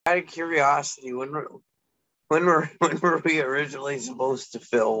Out of curiosity, when were we originally supposed to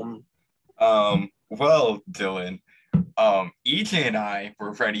film? Well, Dylan, EJ and I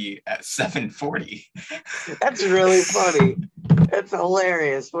were ready at 7:40. That's really funny. That's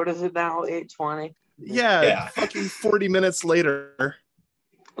hilarious. What is it now? 8:20? Yeah, fucking 40 minutes later.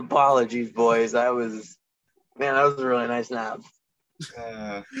 Apologies, boys. That was a really nice nap.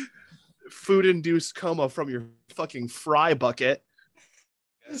 Food-induced coma from your fucking fry bucket.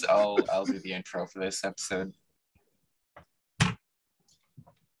 I'll do the intro for this episode.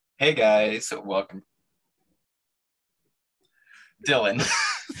 Hey guys, welcome. Dylan.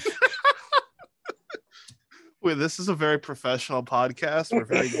 Wait, this is a very professional podcast. We're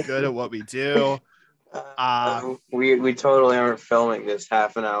very good at what we do. We totally aren't filming this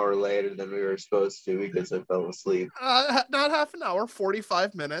half an hour later than we were supposed to because I fell asleep. Not half an hour,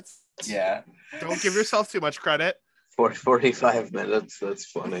 45 minutes. Yeah. Don't give yourself too much credit. 45 minutes. That's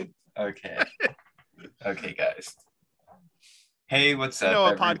funny. Okay. Okay, guys. Hey, what's up, I know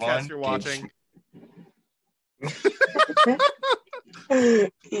what everyone? podcast you're watching.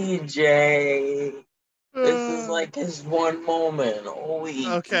 EJ. This is like his one moment all week.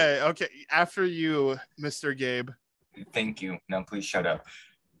 Okay. After you, Mr. Gabe. Thank you. Now, please shut up.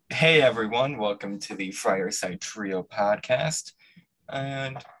 Hey, everyone. Welcome to the Fireside Trio podcast.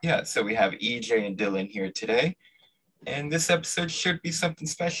 And yeah, so we have EJ and Dylan here today. And this episode should be something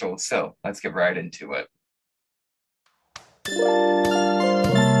special. So let's get right into it.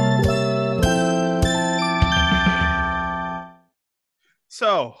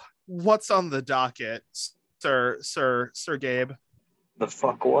 So, what's on the docket, Sir Gabe? The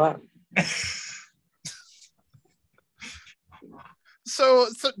fuck what? So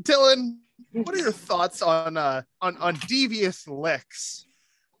Dylan, what are your thoughts on devious licks?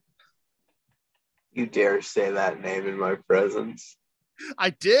 You dare say that name in my presence? I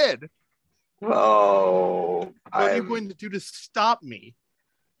did. Oh, what are you going to do to stop me?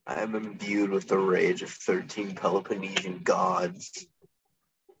 I am imbued with the rage of 13 Peloponnesian gods.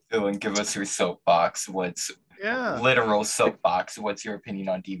 Dylan, give us your soapbox. Literal soapbox? What's your opinion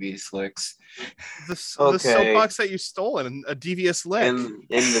on devious licks? The soapbox that you stole in a devious lick. In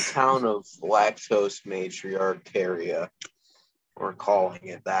the town of Lactose Matriarcharia, we're calling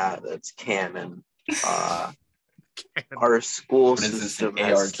it that. That's canon. Our school system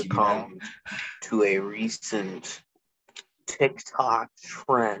has succumbed to a recent TikTok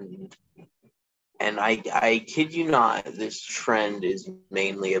trend. And I kid you not, this trend is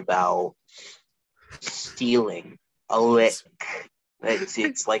mainly about stealing a lick.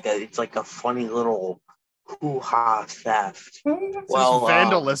 It's like a funny little hoo-ha theft. Well,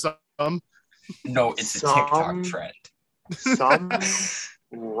 vandalism. No, it's a TikTok trend. Some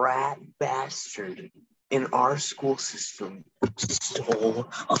rat bastard in our school system stole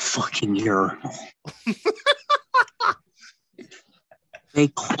a fucking urinal. They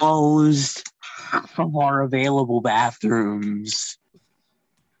closed half of our available bathrooms.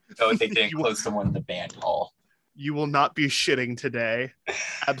 No, they didn't close the one in the band hall. You will not be shitting today.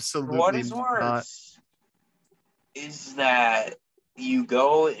 Absolutely what is worse is that you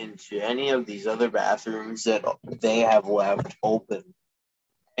go into any of these other bathrooms that they have left open,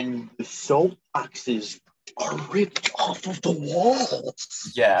 and the soap boxes are ripped off of the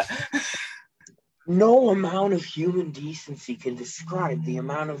walls. Yeah. No amount of human decency can describe the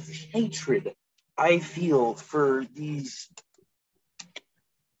amount of hatred I feel for these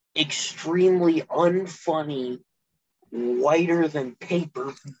extremely unfunny, whiter than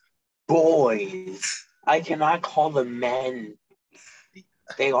paper boys. I cannot call them men.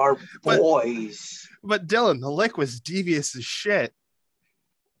 They are boys. But Dylan, the lick was devious as shit.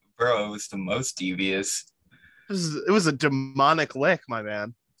 Bro, it was the most devious. It was a demonic lick, my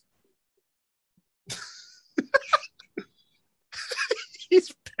man.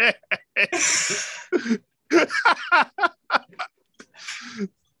 He's pissed.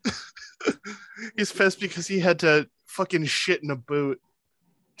 He's pissed because he had to fucking shit in a boot.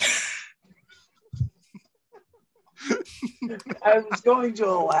 I was going to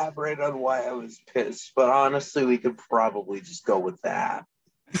elaborate on why I was pissed, but honestly, we could probably just go with that.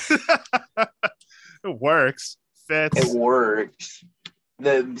 It works. Fits. It works.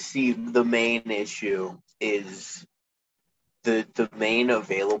 The main issue is the main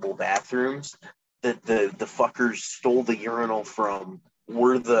available bathrooms that the fuckers stole the urinal from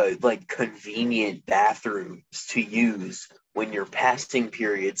were the convenient bathrooms to use when your passing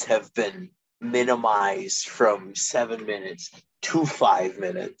periods have been minimized from 7 minutes to 5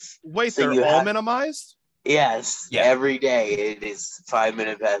 minutes. Wait, so they're all minimized? Yes. Yeah. Every day it is 5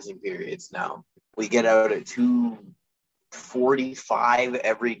 minute passing periods now. We get out at 2 45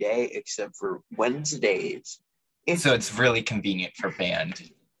 every day except for Wednesdays. So it's really convenient for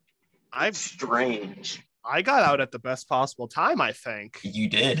band. It's strange. I got out at the best possible time, I think. You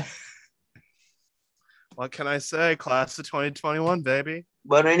did. What can I say? Class of 2021, baby.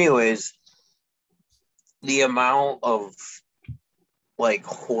 But anyways, the amount of like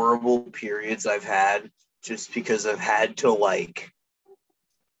horrible periods I've had just because I've had to like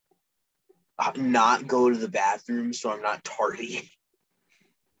not go to the bathroom so I'm not tardy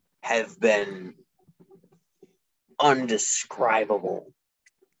have been undescribable.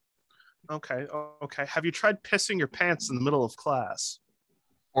 Okay. Have you tried pissing your pants in the middle of class?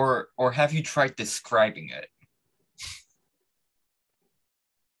 Or have you tried describing it?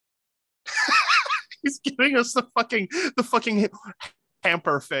 He's giving us the fucking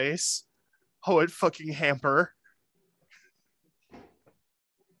hamper face. Oh, it fucking hamper.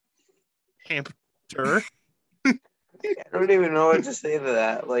 Hamper. I don't even know what to say to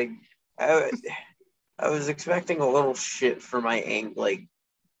that. Like, I was expecting a little shit for my like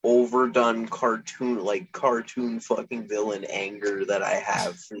overdone cartoon fucking villain anger that I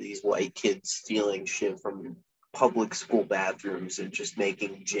have for these white kids stealing shit from public school bathrooms and just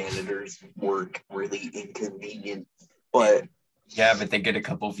making janitors work really inconvenient. But yeah, but they get a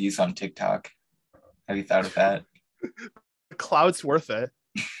couple views on TikTok. Have you thought of that? The cloud's worth it.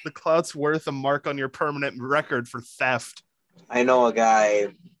 The cloud's worth a mark on your permanent record for theft. I know a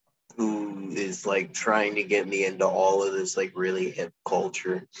guy who is like trying to get me into all of this like really hip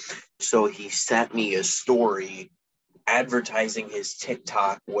culture. So he sent me a story advertising his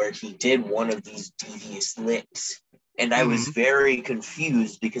TikTok where he did one of these devious licks. And I was very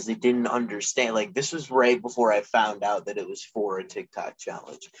confused because I didn't understand. Like, this was right before I found out that it was for a TikTok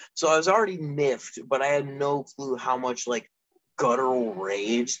challenge. So I was already miffed, but I had no clue how much like guttural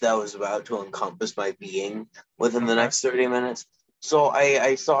rage that was about to encompass my being within the next 30 minutes. So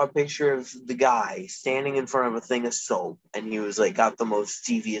I saw a picture of the guy standing in front of a thing of soap, and he was like, got the most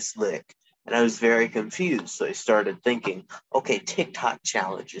devious lick. And I was very confused. So I started thinking, okay, TikTok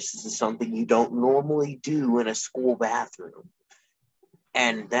challenges. This is something you don't normally do in a school bathroom.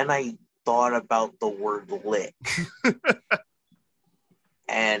 And then I thought about the word lick.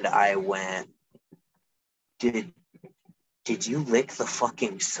 And I went, did you lick the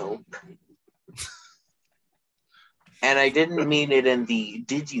fucking soap? And I didn't mean it in the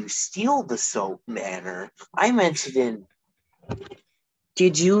did you steal the soap manner. I meant it in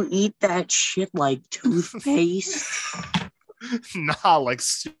did you eat that shit like toothpaste? Nah, like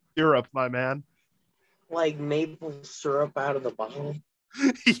syrup, my man. Like maple syrup out of the bottle?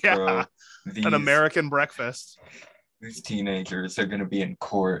 Yeah. Bro, an American breakfast. These teenagers are going to be in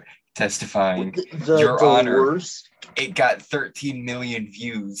court testifying. The Your Honor, worst, it got 13 million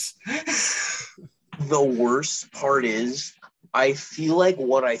views. the worst part is, I feel like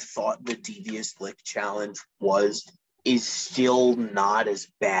what I thought the Devious Lick Challenge was is still not as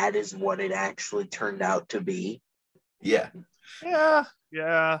bad as what it actually turned out to be. Yeah.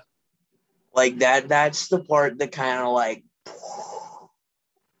 Like that's the part that kind of like,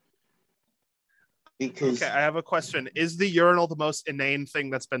 because okay, I have a question. Is the urinal the most inane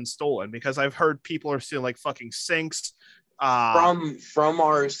thing that's been stolen? Because I've heard people are stealing like fucking sinks. From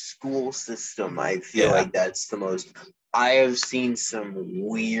our school system, I feel like that's the most. I have seen some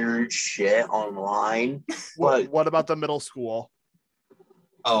weird shit online. But what about the middle school?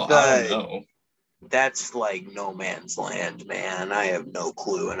 Oh, I don't know. That's like no man's land, man. I have no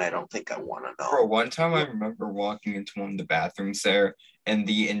clue, and I don't think I want to know. Bro, one time I remember walking into one of the bathrooms there, and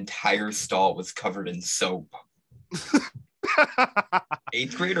the entire stall was covered in soap.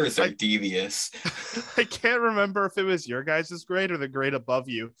 8th graders are devious. I can't remember if it was your guys' grade or the grade above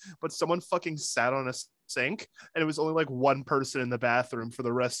you, but someone fucking sat on a sink, and it was only like one person in the bathroom for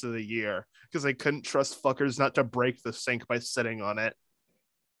the rest of the year because they couldn't trust fuckers not to break the sink by sitting on it.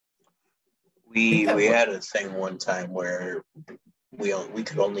 We had a thing one time where we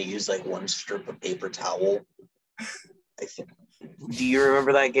could only use like one strip of paper towel. I think. Do you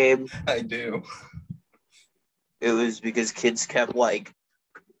remember that, Gabe? I do. It was because kids kept like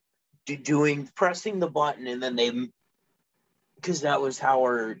pressing the button, and then because that was how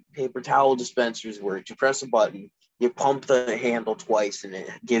our paper towel dispensers worked. You press a button, you pump the handle twice, and it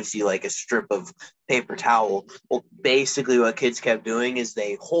gives you like a strip of paper towel. Well, basically what kids kept doing is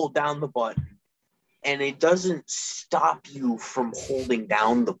they hold down the button, and it doesn't stop you from holding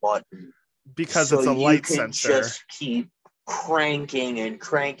down the button. Because so it's a light sensor. Just keep cranking and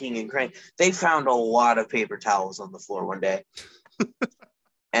cranking and cranking. They found a lot of paper towels on the floor one day.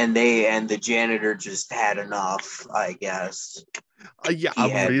 and the janitor just had enough, I guess.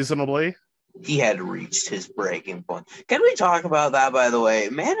 Reasonably. he had reached his breaking point. Can we talk about that, by the way?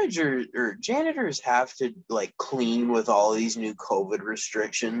 Managers or janitors have to like clean with all these new COVID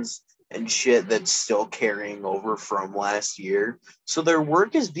restrictions and shit that's still carrying over from last year. So their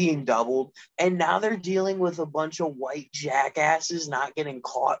work is being doubled, and now they're dealing with a bunch of white jackasses not getting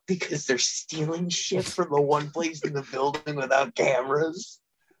caught because they're stealing shit from the one place in the building without cameras.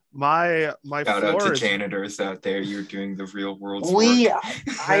 My Shout out floor to is janitors out there. You're doing the real world's I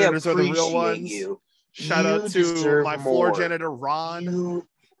janitors are the real appreciate ones. you. Shout You out to deserve my floor more. janitor Ron.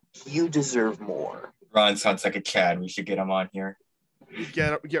 You deserve more. work. Ron sounds like a Chad. We should get him on here.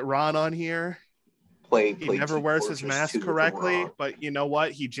 Get Ron on here. He never wears his mask correctly, but you know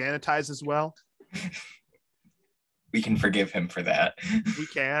what? He janitizes well. We can forgive him for that. We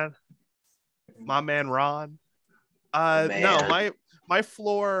can. My man Ron. Man. No, my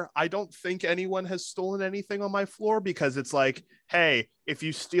floor, I don't think anyone has stolen anything on my floor because it's like, hey, if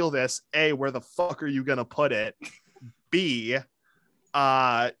you steal this, A, where the fuck are you gonna put it? B, it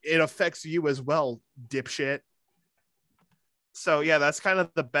affects you as well, dipshit. So yeah, that's kind of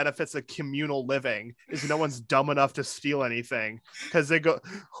the benefits of communal living is no one's dumb enough to steal anything because they go,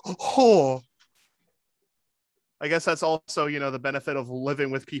 oh. I guess that's also, the benefit of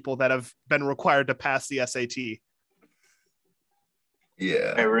living with people that have been required to pass the SAT.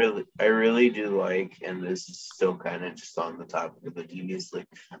 Yeah. I really do like, and this is still kind of just on the topic of the devious league,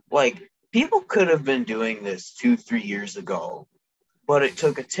 like people could have been doing this 2-3 years ago, but it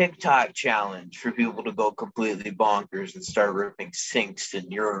took a TikTok challenge for people to go completely bonkers and start ripping sinks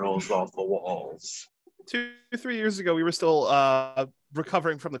and urinals off the walls. 2-3 years ago, we were still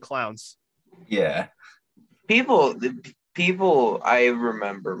recovering from the clowns. Yeah. People, I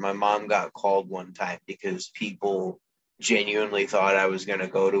remember my mom got called one time because people genuinely thought I was going to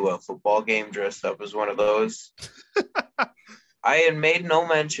go to a football game dressed up as one of those. I had made no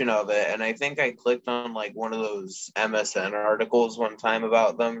mention of it, and I think I clicked on like one of those MSN articles one time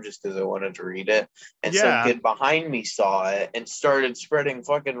about them just because I wanted to read it, and some kid behind me saw it and started spreading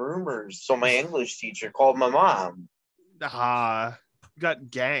fucking rumors. So my English teacher called my mom. Got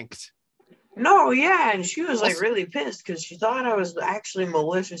ganked. No, yeah, and she was like really pissed because she thought I was actually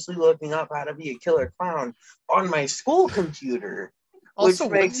maliciously looking up how to be a killer clown on my school computer. Also,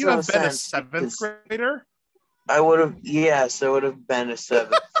 which wouldn't makes you no have been a sense 7th grader? I would have been a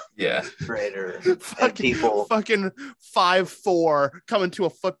 7th Yeah. grader. Fucking 5'4" coming to a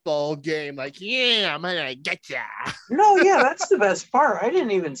football game like, yeah, I'm gonna get ya. No, yeah, that's the best part. I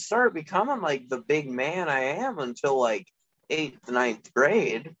didn't even start becoming like the big man I am until like 8th, 9th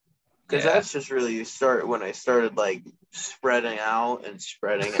grade. Because that's just really when I started like spreading out.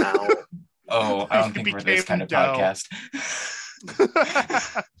 Oh, I don't think we're this kind of podcast.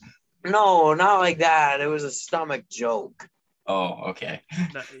 No, not like that. It was a stomach joke. Oh, okay.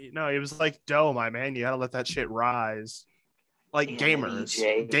 No, it was like dough, my man. You gotta let that shit rise. Like gamers.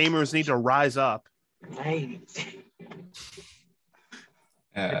 Gamers need to rise up. Right.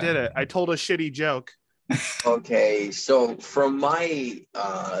 I did it. I told a shitty joke. Okay, so from my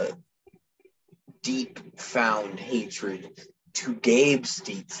deep found hatred to Gabe's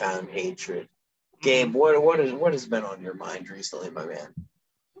deep found hatred. Gabe, what has been on your mind recently, my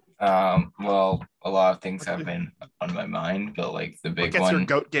man? Well, a lot of things have been on my mind, but like the big one. What gets your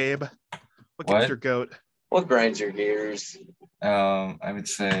goat, Gabe? What gets your goat? What grinds your gears? I would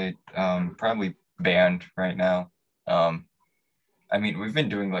say probably band right now. I mean, we've been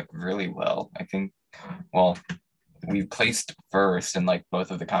doing like really well. I think, well, we placed first in like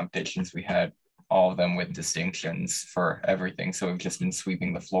both of the competitions we had, all of them with distinctions for everything. So we've just been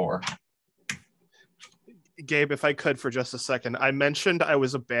sweeping the floor. Gabe, if I could for just a second, I mentioned I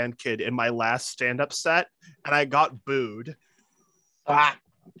was a band kid in my last stand-up set, and I got booed. I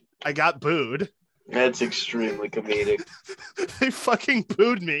got booed. That's extremely comedic. They fucking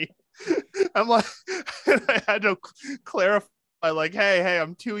booed me. I'm like, I had to clarify, like, hey,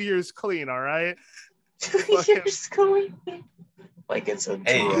 I'm 2 years clean, all right? 2 years clean. Like it's a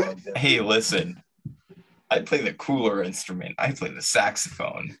drug. Hey, listen. I play the cooler instrument. I play the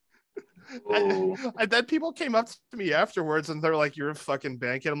saxophone. And then people came up to me afterwards and they're like, "You're a fucking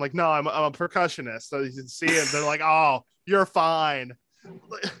band kid." I'm like, "No, I'm a percussionist." So you can see it. They're like, "Oh, you're fine."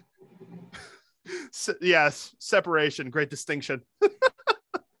 Yes, separation, great distinction.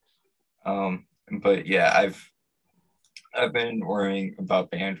 But yeah, I've been worrying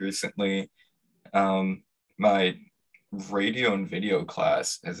about band recently. My radio and video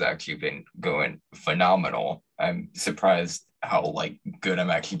class has actually been going phenomenal. I'm surprised how like good I'm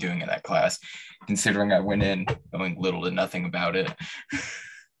actually doing in that class, considering I went in knowing little to nothing about it.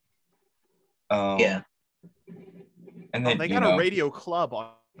 Yeah. And then they got a radio club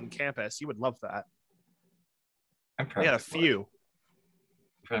on on campus. You would love that. I They probably had a would. few.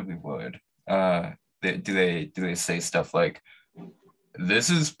 Probably would. Do they say stuff like, "This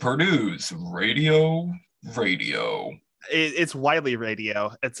is Purdue's radio"? It's Wiley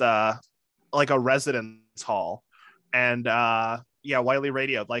Radio. It's like a residence hall, and yeah, Wiley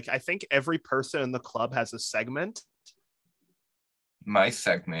Radio. Like I think every person in the club has a segment. My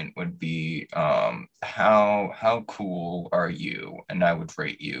segment would be how cool are you? And I would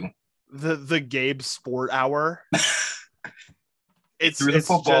rate you. The Gabe Sport Hour. Through the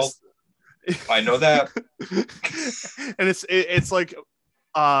football. Just I know that. And it's like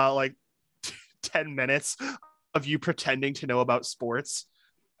 10 minutes of you pretending to know about sports.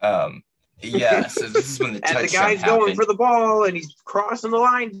 Yeah, so this is when the touchdown and the guy's happened. going for the ball and he's crossing the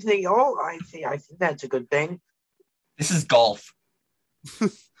line. Thinking, oh, I think that's a good thing. This is golf.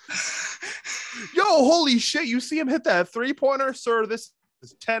 Yo, holy shit! You see him hit that 3-pointer, sir? This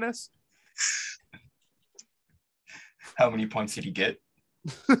is tennis. How many points did he get?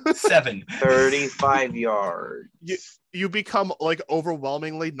 7. 35 yards. You become like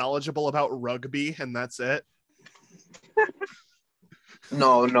overwhelmingly knowledgeable about rugby, and that's it.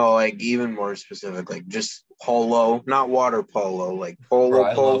 No, like even more specific, like just polo, not water polo, like polo. Bro,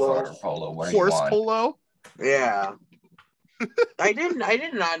 I love water polo. What Horse do you want? polo. Yeah. I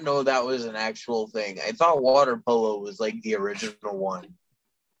did not know that was an actual thing. I thought water polo was like the original one.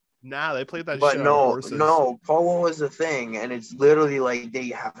 Nah, they played that But shit on no, horses. no, polo is a thing, and it's literally like they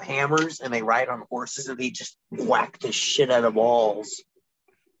have hammers and they ride on horses and they just whack the shit out of balls.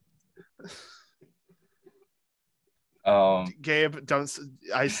 Gabe,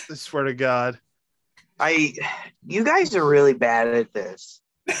 I swear to God. You guys are really bad at this.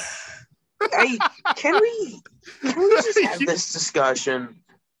 Can we just have this discussion?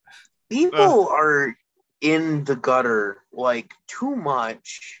 People are in the gutter like too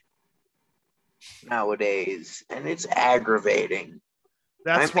much nowadays, and it's aggravating.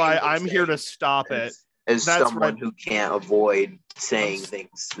 That's why I'm here to stop it. As someone who can't avoid saying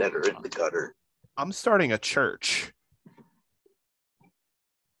things that are in the gutter. I'm starting a church.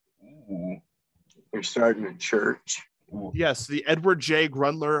 Ooh. You're starting a church. Yes, the Edward J.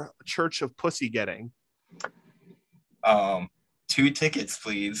 Grundler Church of Pussy Getting. 2 tickets,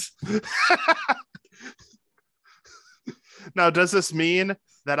 please. Now, does this mean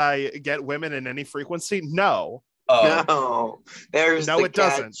that I get women in any frequency? No. No. It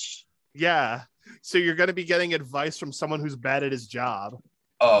doesn't. Yeah. So you're going to be getting advice from someone who's bad at his job.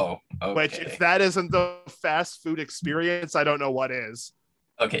 Oh, okay. Which, if that isn't the fast food experience, I don't know what is.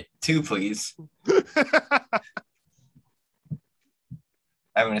 Okay, 2, please.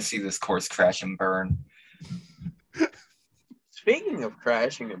 I want to see this course crash and burn. Speaking of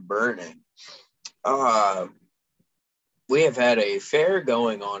crashing and burning, we have had a fair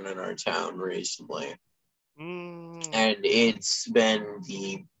going on in our town recently. And it's been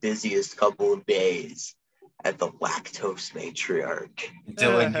the busiest couple of days at the Lactose Matriarch.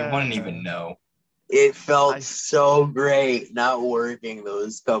 Dylan, you wouldn't even know. It felt so great not working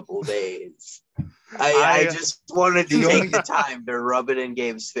those couple days. I just wanted to take the time to rub it in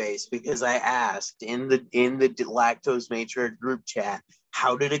Gabe's face because I asked in the Lactose Matriarch group chat,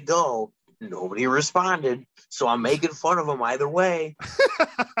 how did it go? Nobody responded, so I'm making fun of him either way.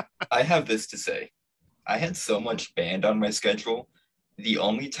 I have this to say. I had so much band on my schedule. The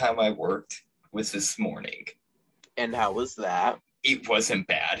only time I worked was this morning. And how was that? It wasn't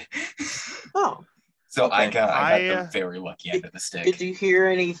bad. Oh. So okay. I got the very lucky end of the stick. Did you hear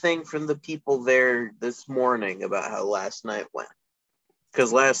anything from the people there this morning about how last night went?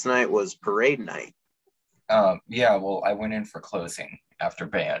 Because last night was parade night. Yeah, well, I went in for closing after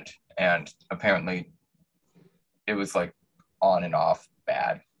band, and apparently it was like on and off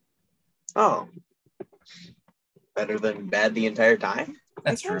bad. Oh. Better than bad the entire time?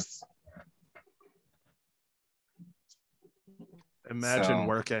 That's true. Imagine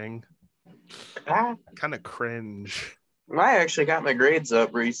working. Kind of cringe. I actually got my grades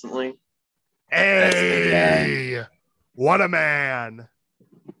up recently. Hey, what a man.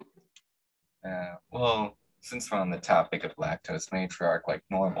 Well, since we're on the topic of Lactose Matriarch like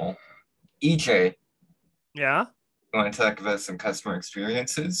normal, EJ. Yeah? You want to talk about some customer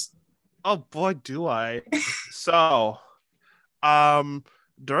experiences? Oh boy, do I. So,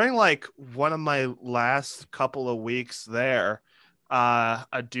 during like one of my last couple of weeks there,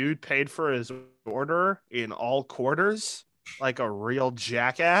 a dude paid for his order in all quarters, like a real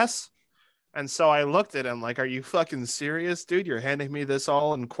jackass. And so I looked at him like, are you fucking serious, dude? You're handing me this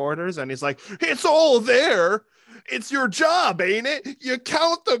all in quarters? And he's like, it's all there. It's your job, ain't it? You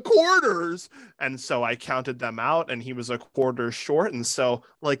count the quarters. And so I counted them out, and he was a quarter short. And so,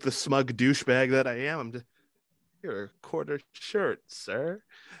 like the smug douchebag that I am, I'm just, you're a quarter short, sir.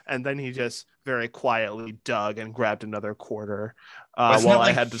 And then he just very quietly dug and grabbed another quarter. Wasn't While it I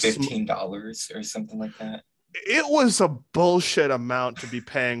like had to $15 or something like that? It was a bullshit amount to be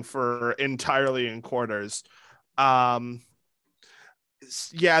paying for entirely in quarters. Um,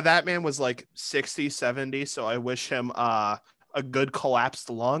 yeah, that man was like 60, 70. So I wish him a good collapsed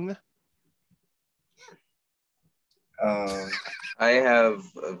lung. I have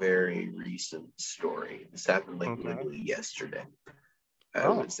a very recent story. This happened like literally yesterday. I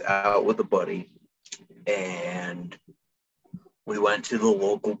was out with a buddy, and we went to the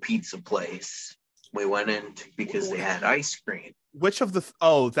local pizza place. We went in because they had ice cream. Which of the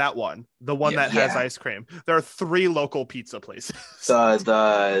that one, the one that has ice cream? There are 3 local pizza places.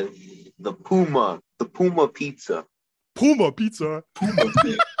 The Puma Pizza. Puma Pizza.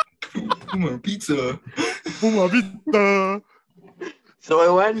 Puma Pizza. Puma Pizza. So I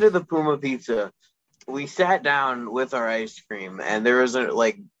went to the Puma Pizza. We sat down with our ice cream, and there was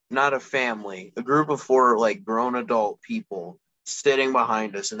not a family, a group of 4 like grown adult people sitting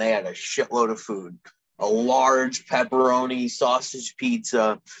behind us, and they had a shitload of food. A large pepperoni sausage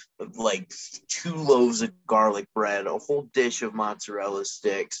pizza, like 2 loaves of garlic bread, a whole dish of mozzarella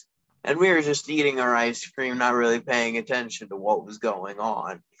sticks. And we were just eating our ice cream, not really paying attention to what was going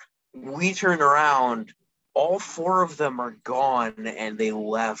on. We turned around, all 4 of them are gone, and they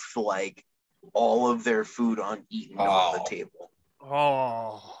left like all of their food uneaten on the table.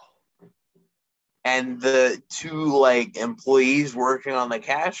 Oh. And the 2 like employees working on the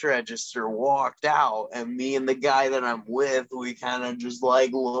cash register walked out, and me and the guy that I'm with, we kind of just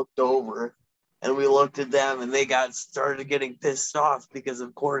like looked over, and we looked at them, and they started getting pissed off because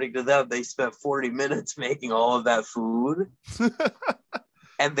according to them, they spent 40 minutes making all of that food.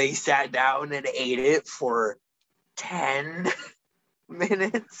 And they sat down and ate it for 10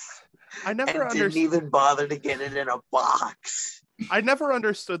 minutes. I never didn't even bother to get it in a box. I never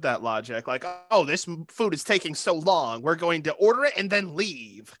understood that logic. Like, oh, this food is taking so long. We're going to order it and then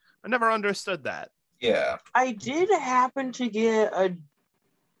leave. I never understood that. Yeah. I did happen to get a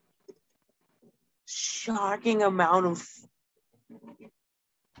shocking amount of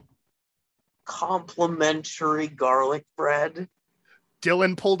complimentary garlic bread.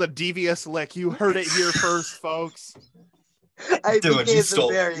 Dylan pulled a devious lick. You heard it here first, folks. Dylan, you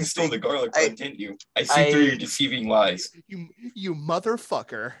stole the garlic bread, didn't you? I see through your deceiving lies. You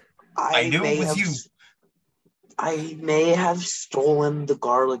motherfucker. I knew it was you. I may have stolen the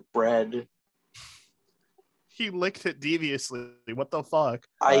garlic bread. He licked it deviously. What the fuck?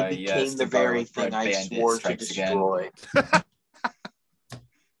 I became the very thing I swore to destroy.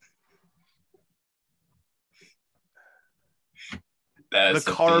 That's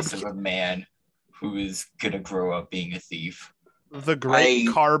the face of a man who is gonna grow up being a thief. The great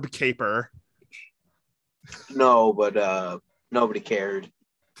carb caper. No, but nobody cared.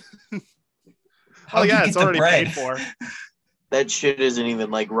 Oh yeah, it's already paid for. That shit isn't even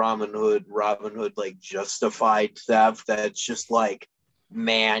like Robin Hood like justified theft. That's just like,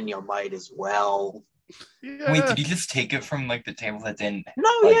 man, you might as well. Yeah. Wait, did he just take it from like the table that didn't? No,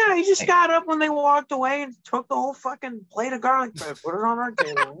 yeah, he just got up when they walked away and took the whole fucking plate of garlic bread, put it on our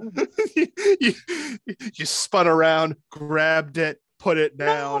table. you spun around, grabbed it, put it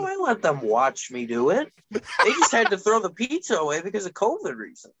down. No, I let them watch me do it. They just had to throw the pizza away because of COVID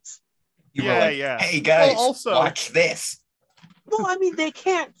reasons. You were like, hey guys, watch this. Well, I mean, they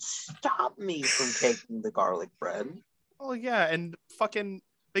can't stop me from taking the garlic bread. Oh yeah, and fucking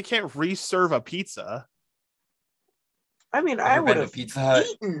they can't reserve a pizza. I mean, I would have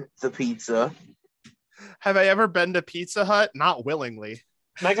eaten the pizza. Have I ever been to Pizza Hut? Not willingly.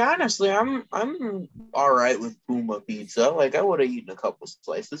 Like, honestly, I'm all right with Puma Pizza. Like, I would have eaten a couple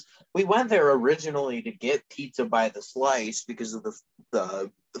slices. We went there originally to get pizza by the slice because of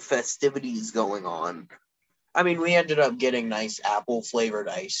the festivities going on. I mean, we ended up getting nice apple-flavored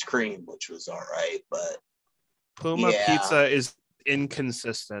ice cream, which was all right, but Puma Pizza is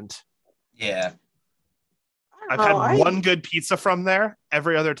inconsistent. Yeah. I've had one good pizza from there.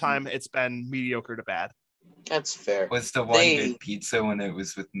 Every other time, it's been mediocre to bad. That's fair. Was the one good pizza when it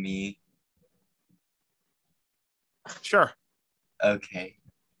was with me? Sure. Okay.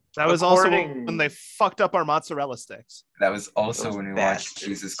 That was also when they fucked up our mozzarella sticks. That was also when we watched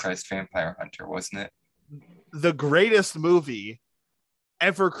Jesus Christ Vampire Hunter, wasn't it? The greatest movie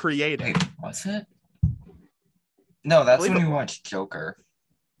ever created. Wait, was it? No, that's when we watched Joker.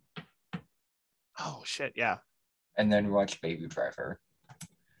 Oh shit, yeah. And then we watched Baby Driver.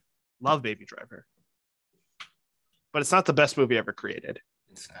 Love Baby Driver. But it's not the best movie ever created.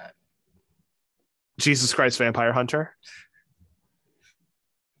 It's not. Jesus Christ Vampire Hunter.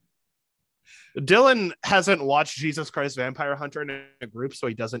 Dylan hasn't watched Jesus Christ Vampire Hunter in a group, so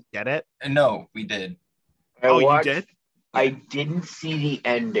he doesn't get it. No, we did. You did? I didn't see the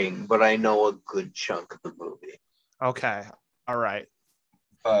ending, but I know a good chunk of the movie. Okay. All right.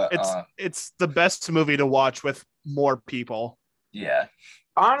 But it's the best movie to watch with more people. Yeah.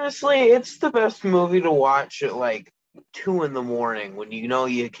 Honestly, it's the best movie to watch at like 2 a.m. when you know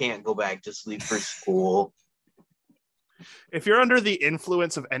you can't go back to sleep for school. If you're under the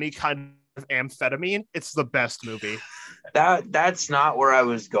influence of any kind of amphetamine, it's the best movie. That's not where I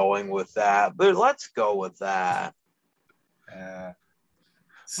was going with that, but let's go with that. I'm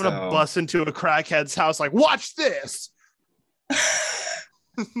gonna bust into a crackhead's house like, watch this.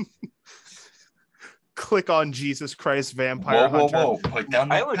 Click on Jesus Christ Vampire Hunter. Whoa! Put down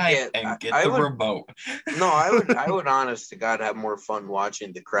the pipe and get the remote. No, I would honest to God have more fun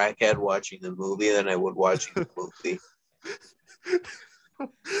watching the crackhead watching the movie than I would watching the movie.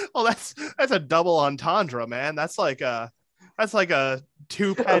 Well, that's a double entendre, man. That's like a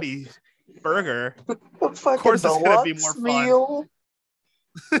 2 patty burger. Of course, it's gonna be more fun.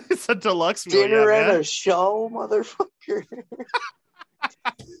 It's a deluxe meal. Dinner and a show, motherfucker.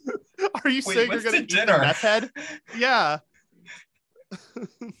 Are you saying you're gonna eat the meth head? Yeah.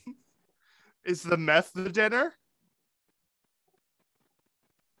 Is the meth the dinner?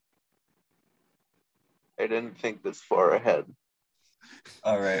 I didn't think this far ahead.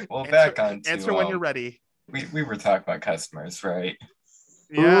 All right. Well, back on to answer when you're ready. We were talking about customers, right?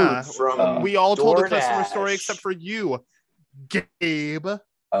 Yeah. We all told a DoorDash. customer story except for you, Gabe.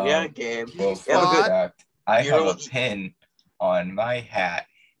 Yeah, Gabe. Well, fun fact, I have a pin on my hat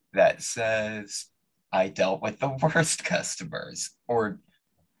that says I dealt with the worst customers, or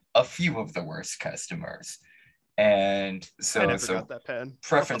a few of the worst customers. And so, I never got that pen.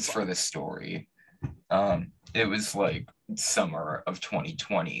 Preference for the story. It was like summer of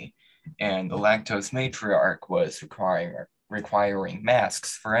 2020, and the lactose matriarch was requiring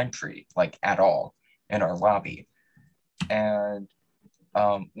masks for entry, like at all, in our lobby. And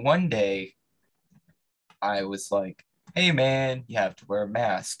one day I was like, hey man, you have to wear a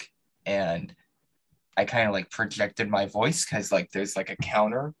mask. And I kind of like projected my voice because like there's like a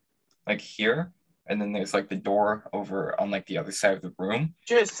counter like here, and then there's like the door over on like the other side of the room.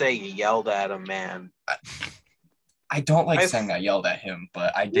 Just say you yelled at him, man. I don't like saying I yelled at him,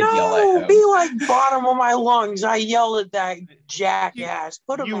 but I did yell at him. Be like bottom of my lungs. I yelled at that jackass.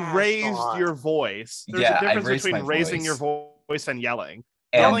 You raised your voice. There's a difference between raising your voice and yelling.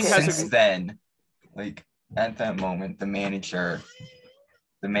 And yelling since then, like at that moment, the manager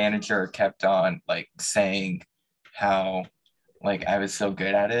kept on like saying how like I was so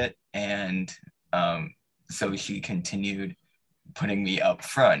good at it, and so she continued putting me up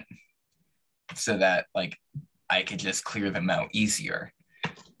front so that like I could just clear them out easier.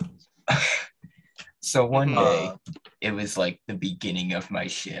 So one day, it was like the beginning of my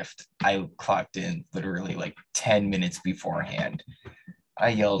shift. I clocked in literally like 10 minutes beforehand. I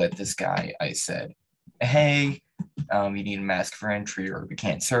yelled at this guy. I said, hey, you need a mask for entry or we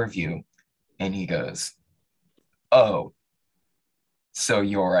can't serve you. And he goes, oh, so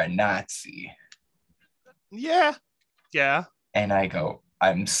you're a Nazi. Yeah. And I go,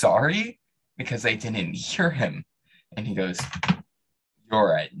 I'm sorry? Because I didn't hear him. And he goes,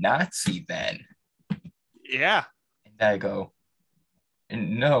 you're a Nazi then. Yeah. And I go,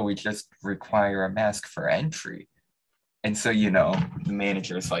 no, we just require a mask for entry. And so, you know, the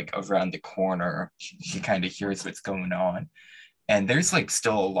manager's like around the corner. She kind of hears what's going on. And there's like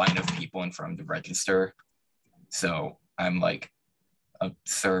still a line of people in front of the register. So I'm like,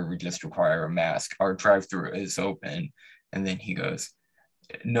 sir, we just require a mask. Our drive-thru is open. And then he goes,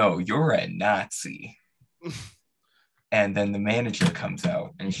 no, you're a Nazi. And then the manager comes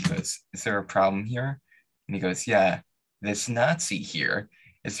out and she goes, is there a problem here? And he goes, yeah, this Nazi here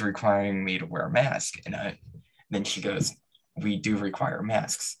is requiring me to wear a mask. And then she goes, we do require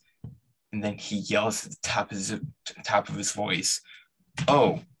masks. And then he yells at the top of his voice,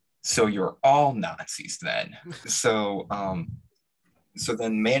 oh, so you're all Nazis then. So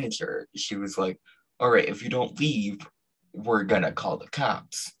then manager, she was like, all right, if you don't leave, we're gonna call the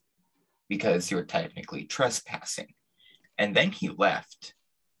cops because you're technically trespassing. And then he left.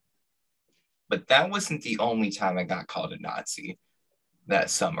 But that wasn't the only time I got called a Nazi that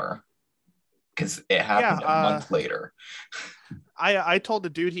summer, because it happened a month later. I told the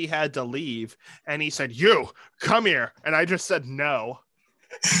dude he had to leave, and he said, you, come here. And I just said no.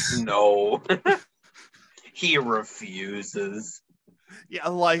 No. He refuses. Yeah,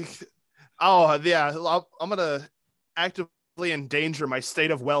 like, oh yeah, I'm gonna actively endanger my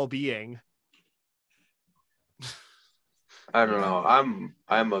state of well-being. I don't know.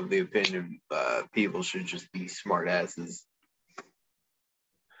 I'm of the opinion people should just be smart asses.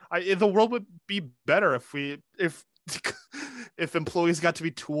 The world would be better if if employees got to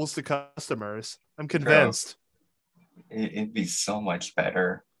be tools to customers. I'm convinced. It'd be so much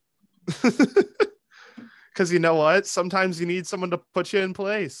better. Because you know what? Sometimes you need someone to put you in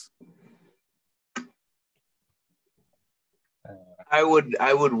place. I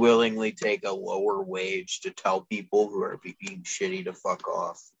would willingly take a lower wage to tell people who are being shitty to fuck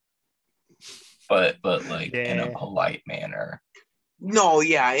off. But like in a polite manner. No,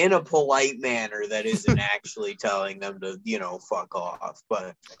 yeah, in a polite manner that isn't actually telling them to, fuck off.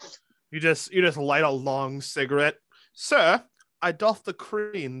 But you just light a long cigarette. Sir, I doff the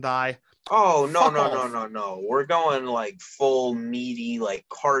cream thy. oh no. We're going like full meaty, like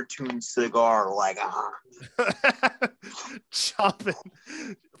cartoon cigar, like chopping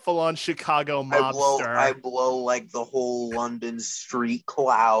full on Chicago mobster. I blow like the whole London street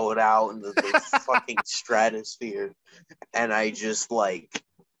cloud out into the fucking stratosphere, and I just like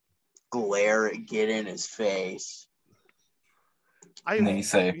get in his face. And then you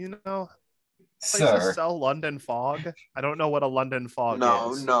say, places sell London fog. I don't know what a London fog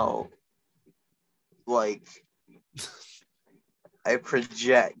is. No. Like, I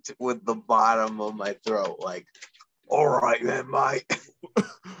project with the bottom of my throat, like, all right, man, mate.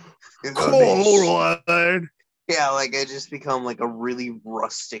 All right. Yeah, like I just become like a really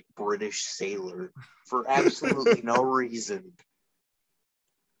rustic British sailor for absolutely no reason.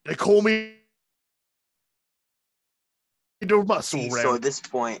 They call me the muscle red. So at this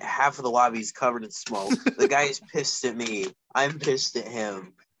point, half of the lobby's covered in smoke. The guy's pissed at me. I'm pissed at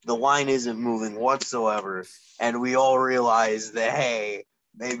him. The line isn't moving whatsoever. And we all realize that, hey,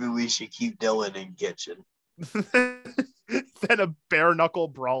 maybe we should keep Dylan in kitchen. Then a bare knuckle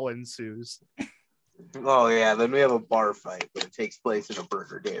brawl ensues. Oh, yeah. Then we have a bar fight, but it takes place in a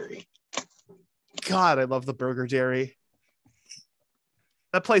Burger Dairy. God, I love the Burger Dairy.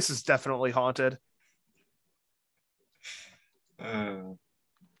 That place is definitely haunted.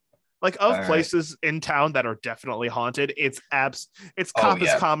 Like places in town that are definitely haunted, it's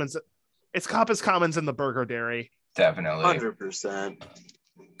Coppice Commons. It's Coppice Commons in the Burger Dairy. Definitely. 100%.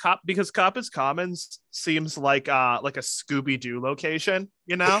 Because Coppice Commons seems like a Scooby-Doo location,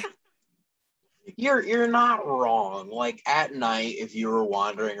 you know? You're not wrong. Like at night, if you were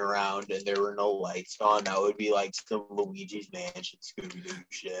wandering around and there were no lights on, that would be like some Luigi's Mansion Scooby-Doo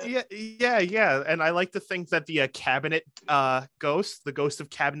shit. Yeah. And I like to think that the cabinet ghost, the ghost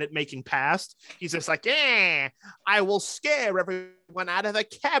of cabinet making past, he's just like, yeah, I will scare everyone out of the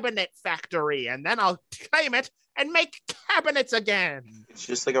cabinet factory, and then I'll claim it and make cabinets again. It's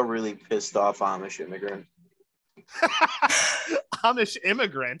just like a really pissed off Amish immigrant. Amish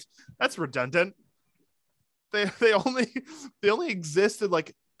immigrant? That's redundant. They only exist in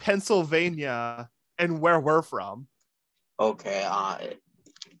like Pennsylvania and where we're from. Okay, I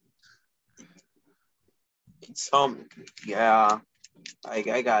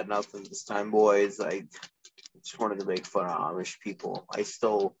got nothing this time, boys. I just wanted to make fun of Amish people. I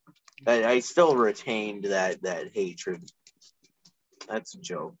still retained that hatred. That's a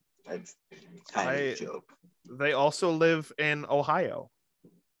joke. That's kind of a joke. They also live in Ohio.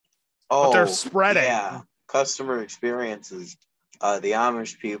 Oh, but they're spreading. Yeah, customer experiences. The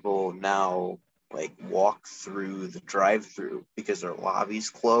Amish people now like walk through the drive-through because our lobby's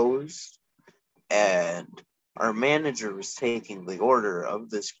closed, and our manager was taking the order of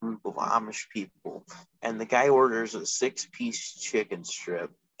this group of Amish people, and the guy orders a 6-piece chicken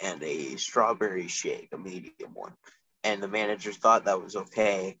strip and a strawberry shake, a medium one, and the manager thought that was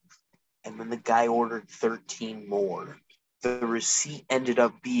okay. And then the guy ordered 13 more. The receipt ended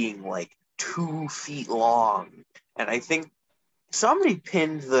up being like 2 feet long. And I think somebody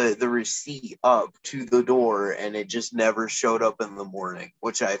pinned the receipt up to the door and it just never showed up in the morning,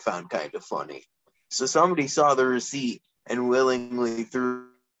 which I found kind of funny. So somebody saw the receipt and willingly threw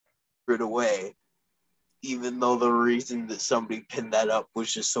it away, even though the reason that somebody pinned that up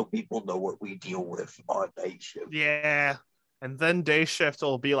was just so people know what we deal with on night shift. Yeah. And then day shift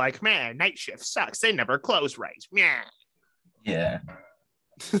will be like, man, night shift sucks. They never close right. Yeah. Yep.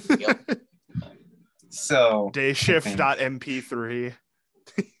 So day shift.mp3.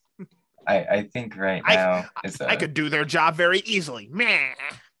 I think right now I could do their job very easily. I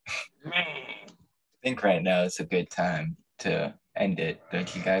think right now is a good time to end it.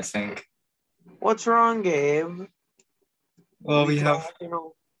 Don't you guys think? What's wrong, Gabe? Well, we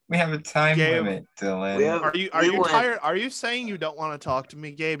We have a time Gabe, limit, Dylan. we have- Are you We went- tired? Are you saying you don't want to talk to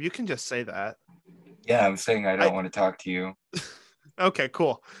me, Gabe? You can just say that. Yeah, I'm saying I don't want to talk to you. Okay,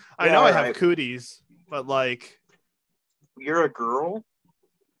 cool. I Yeah, know I have alright. cooties, but like, You're a girl,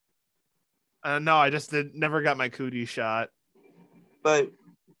 no, I just never got my cootie shot. but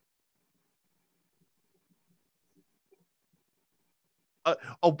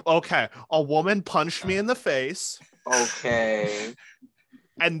Oh, okay. A woman punched me in the face, okay.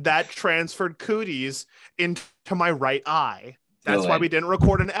 and that transferred cooties into my right eye. That's why Dylan. we didn't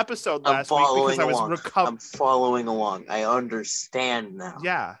record an episode I'm last week because following I was along. I'm following along. I understand now.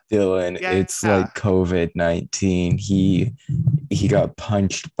 Yeah. Dylan, Yeah. it's like COVID-19. He got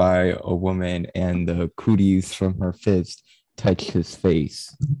punched by a woman, and the cooties from her fist touched his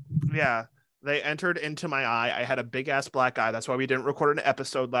face. Yeah. They entered into my eye. I had a big ass black eye. That's why we didn't record an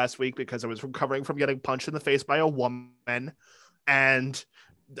episode last week, because I was recovering from getting punched in the face by a woman. And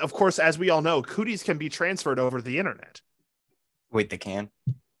of course, as we all know, cooties can be transferred over the internet. Wait, they can?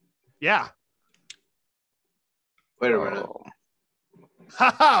 Yeah. Wait a minute. Oh.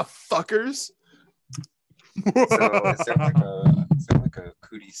 Haha, fuckers. So is there like a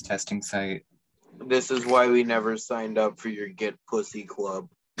cooties testing site? This is why we never signed up for your Get Pussy Club.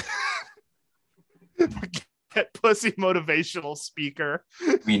 Get pussy motivational speaker.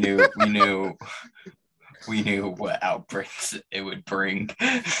 We knew what outbreaks it would bring.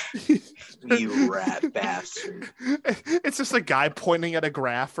 You rat bastard. It's just a guy pointing at a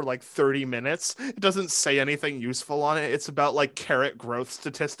graph for like 30 minutes. It doesn't say anything useful on it. It's about like carrot growth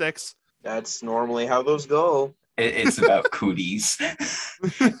statistics. That's normally how those go. It's about cooties.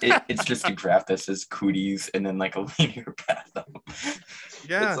 It's just a graph that says cooties and then like a linear path up.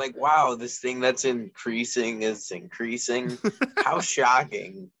 Yeah. It's like, wow, this thing that's increasing is increasing. How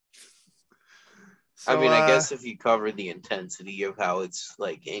shocking. So, I mean, I guess if you cover the intensity of how it's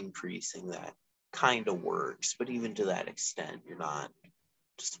like increasing, that kind of works. But even to that extent, you're not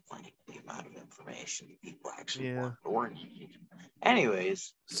displaying the amount of information people actually want or need.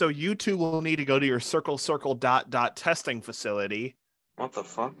 Anyways. So you two will need to go to your circle dot testing facility. What the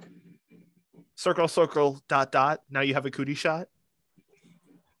fuck? Circle dot. Now you have a cootie shot.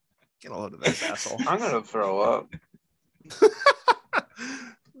 Get a load of this, asshole. I'm gonna throw up.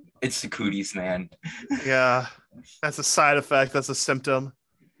 It's the cooties, man. Yeah, that's a side effect. That's a symptom.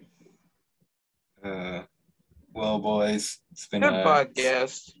 Well, boys, it's been Good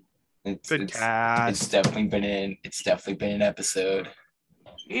podcast. Cast. It's definitely been an episode.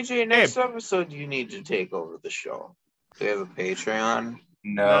 EJ, next episode you need to take over the show. Do we have a Patreon?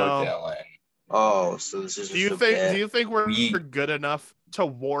 No. Dylan. Oh, so this is just Do you think we're good enough to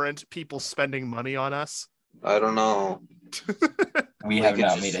warrant people spending money on us? I don't know. We have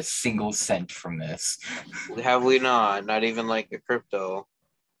not made a single cent from this. Have we not? Not even like a crypto.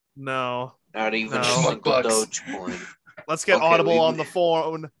 No. Not even No. a single $1. Dogecoin. Let's get Audible on the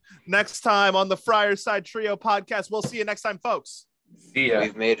phone. Next time on the Friarside Trio podcast. We'll see you next time, folks. See ya.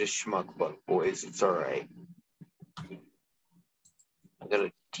 We've made a schmuck buck, boys. It's all right. I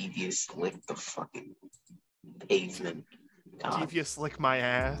gotta devious lick the fucking pavement. God. Devious lick my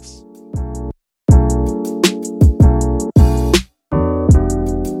ass.